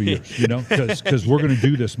for a couple of years, because we're going to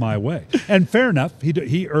do this my way. And fair enough,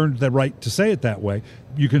 he earned the right to say it that way.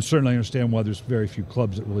 You can certainly understand why there's very few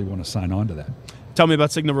clubs that really want to sign on to that. Tell me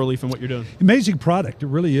about Signal Relief and what you're doing. Amazing product. It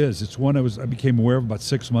really is. It's one I became aware of about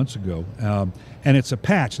 6 months ago, and it's a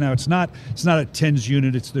patch. Now it's not a TENS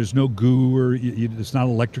unit. There's no goo or it's not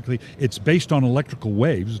electrically. It's based on electrical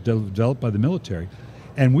waves developed by the military,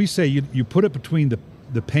 and we say you put it between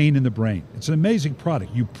the pain and the brain. It's an amazing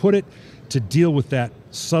product. You put it to deal with that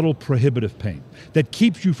subtle prohibitive pain that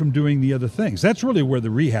keeps you from doing the other things. That's really where the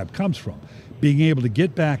rehab comes from. Being able to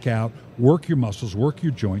get back out, work your muscles, work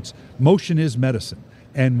your joints. Motion is medicine.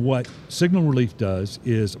 And what Signal Relief does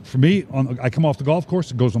is, for me, I come off the golf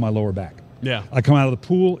course, it goes on my lower back. Yeah. I come out of the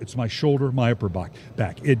pool, it's my shoulder, my upper back.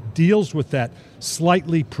 It deals with that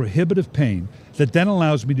slightly prohibitive pain that then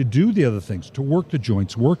allows me to do the other things, to work the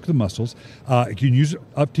joints, work the muscles. You can use it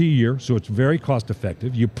up to a year, so it's very cost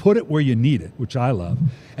effective. You put it where you need it, which I love,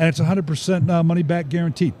 and it's 100% money back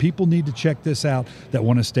guaranteed. People need to check this out that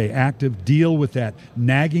want to stay active, deal with that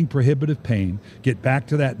nagging prohibitive pain, get back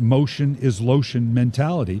to that motion is lotion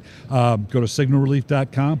mentality. Go to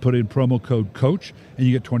signalrelief.com, put in promo code COACH, and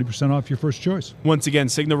you get 20% off your first choice. Once again,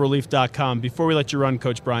 signalrelief.com. Before we let you run,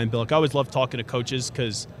 Coach Brian Billick, I always love talking to coaches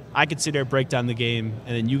because I could sit there, break down the game,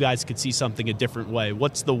 and then you guys could see something a different way.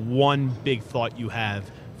 What's the one big thought you have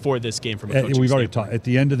for this game from a coaching We've already standpoint? talked. At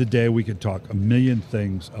the end of the day, we could talk a million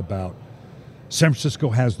things about San Francisco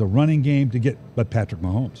has the running game to get but Patrick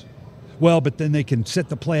Mahomes. Well, but then they can set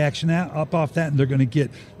the play action up off that, and they're going to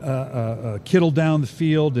get Kittle down the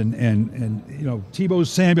field and Tebow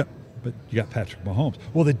Samuel. But you got Patrick Mahomes.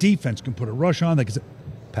 Well, the defense can put a rush on. They can say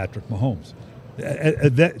Patrick Mahomes.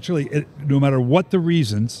 No matter what the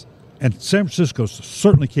reasons, and San Francisco's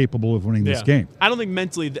certainly capable of winning this game. I don't think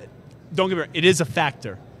mentally, don't get me wrong, it is a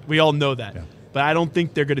factor. We all know that. Yeah. But I don't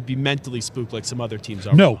think they're going to be mentally spooked like some other teams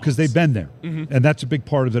are. No, because they've been there, and that's a big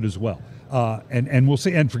part of it as well. And we'll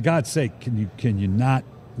see. And for God's sake, can you not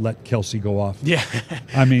let Kelsey go off? Yeah.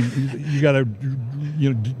 I mean, you got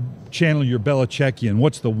to channel your Belichickian.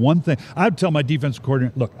 What's the one thing I'd tell my defense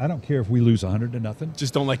coordinator? Look, I don't care if we lose 100-0.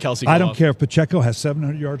 Just don't let Kelsey go I don't off. care if Pacheco has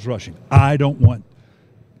 700 yards rushing. I don't want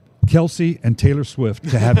Kelsey and Taylor Swift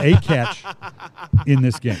to have a catch in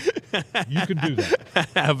this game. You can do that.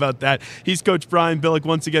 How about that? He's Coach Brian Billick.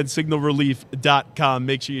 Once again, signalrelief.com.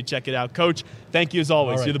 Make sure you check it out. Coach, thank you as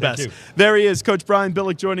always. Right, You're the best. you. There he is, Coach Brian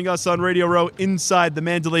Billick, joining us on Radio Row inside the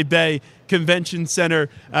Mandalay Bay Convention Center.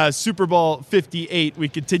 Super Bowl 58. We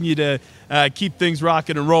continue to keep things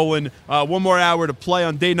rocking and rolling. One more hour to play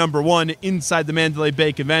on day number 1 inside the Mandalay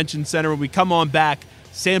Bay Convention Center. When we come on back,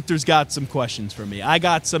 Samter's got some questions for me. I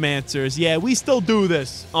got some answers. Yeah, we still do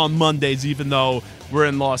this on Mondays, even though we're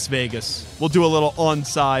in Las Vegas. We'll do a little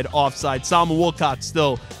onside, offside. Salma Wolcott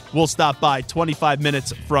still will stop by 25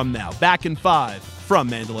 minutes from now. Back in 5 from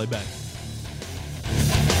Mandalay Bay.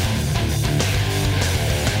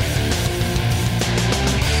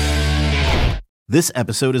 This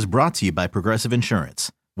episode is brought to you by Progressive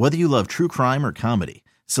Insurance. Whether you love true crime or comedy,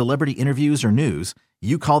 celebrity interviews or news,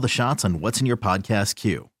 you call the shots on what's in your podcast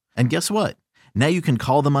queue. And guess what? Now you can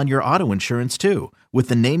call them on your auto insurance too with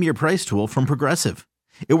the Name Your Price tool from Progressive.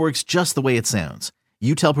 It works just the way it sounds.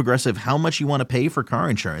 You tell Progressive how much you want to pay for car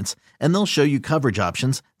insurance, and they'll show you coverage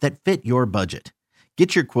options that fit your budget.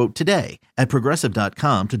 Get your quote today at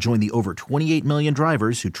Progressive.com to join the over 28 million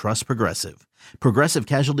drivers who trust Progressive. Progressive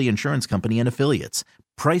Casualty Insurance Company and Affiliates.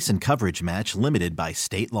 Price and coverage match limited by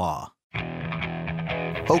state law.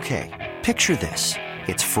 Okay, picture this.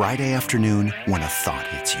 It's Friday afternoon when a thought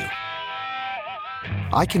hits you.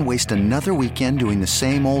 I can waste another weekend doing the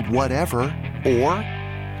same old whatever, or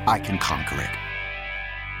I can conquer it.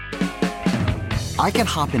 I can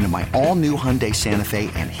hop into my all-new Hyundai Santa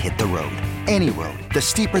Fe and hit the road. Any road. The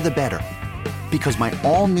steeper, the better. Because my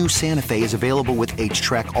all-new Santa Fe is available with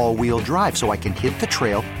H-Track all-wheel drive, so I can hit the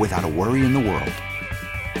trail without a worry in the world.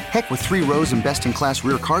 Heck, with 3 rows and best-in-class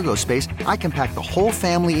rear cargo space, I can pack the whole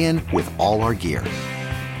family in with all our gear.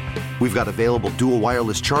 We've got available dual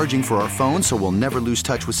wireless charging for our phones, so we'll never lose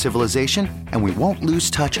touch with civilization, and we won't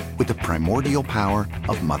lose touch with the primordial power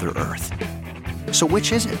of Mother Earth. So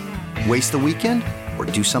which is it? Waste the weekend or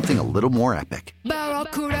do something a little more epic?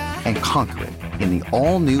 And conquer it in the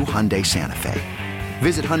all-new Hyundai Santa Fe.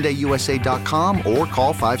 Visit HyundaiUSA.com or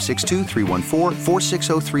call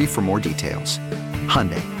 562-314-4603 for more details.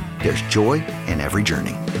 Hyundai, there's joy in every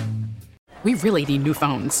journey. We really need new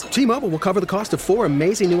phones. T-Mobile will cover the cost of 4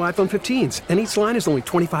 amazing new iPhone 15s, and each line is only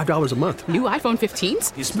 $25 a month. New iPhone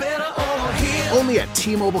 15s? It's better over here. Only at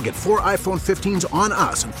T-Mobile, get 4 iPhone 15s on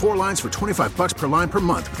us and 4 lines for $25 per line per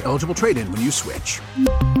month with eligible trade-in when you switch.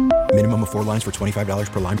 Minimum of 4 lines for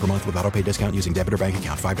 $25 per line per month with autopay discount using debit or bank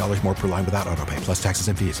account. $5 more per line without autopay, plus taxes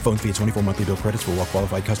and fees. Phone fee at 24 monthly bill credits for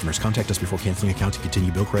well-qualified customers. Contact us before canceling account to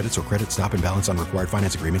continue bill credits or credit stop and balance on required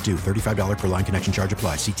finance agreement due. $35 per line connection charge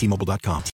applies. See T-Mobile.com.